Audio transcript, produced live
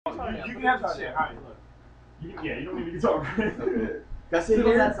You can have the shit. Alright, look. Yeah, you don't need to talk. Okay. Can I sit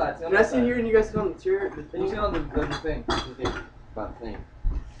here? On that side. Can I sit here and you guys sit on the chair? The thing? You sit on the thing. Okay. About the thing.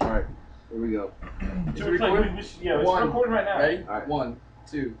 Alright, here we go. It's recording? Yeah, it's recording right now. Ready? Alright. 1,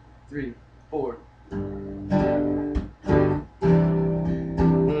 2, 3, 4.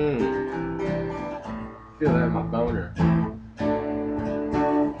 Feel that in my boner.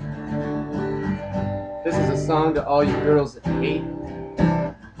 This is a song to all you girls that hate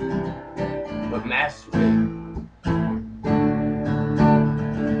but masturbate.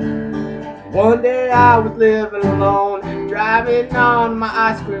 One day I was living alone, driving on my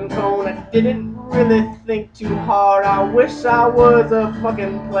ice cream cone. I didn't really think too hard. I wish I was a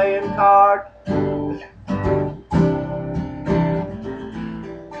fucking playing card.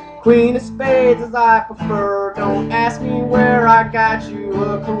 Queen of spades as I prefer. Don't ask me where I got you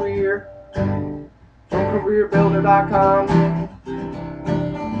a career. From careerbuilder.com.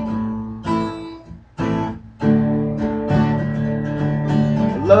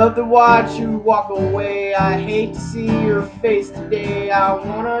 Love to watch you walk away. I hate to see your face today. I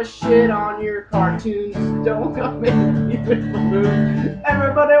wanna shit on your cartoons. Don't come in me with balloons.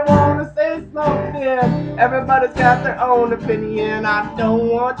 Everybody wanna say something. Everybody's got their own opinion. I don't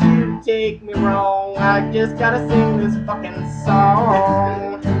want you to take me wrong. I just gotta sing this fucking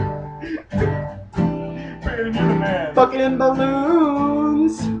song. Fucking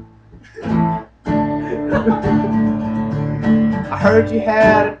balloons. I heard you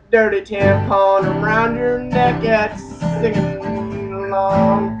had a dirty tampon around your neck at singing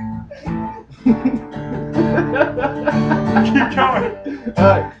along. Keep going.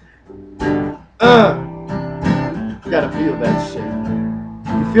 Gotta feel that shit.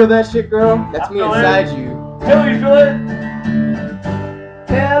 You feel that shit, girl? That's me inside you. Hillary, feel it?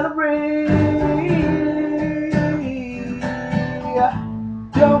 Hillary,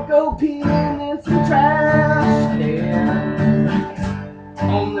 don't go peeing in some trash can.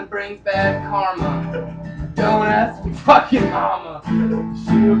 Only brings bad karma. Don't ask your fucking mama.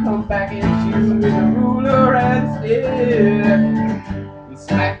 She'll come back at you with a ruler and stick and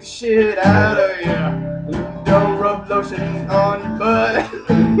smack the shit out of you. Don't rub lotion on your butt.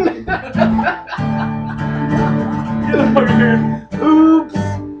 Get the fuck here. Oops.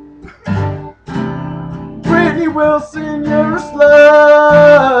 Brittany Wilson, you're a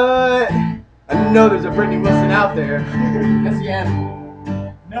slut. I know there's a Brittany Wilson out there. Yes, again.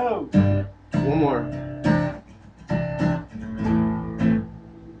 No. One more.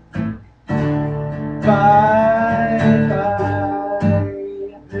 Bye,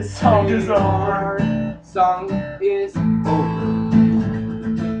 bye. This song is over. Song is over.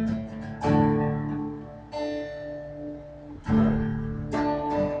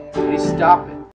 Please stop it.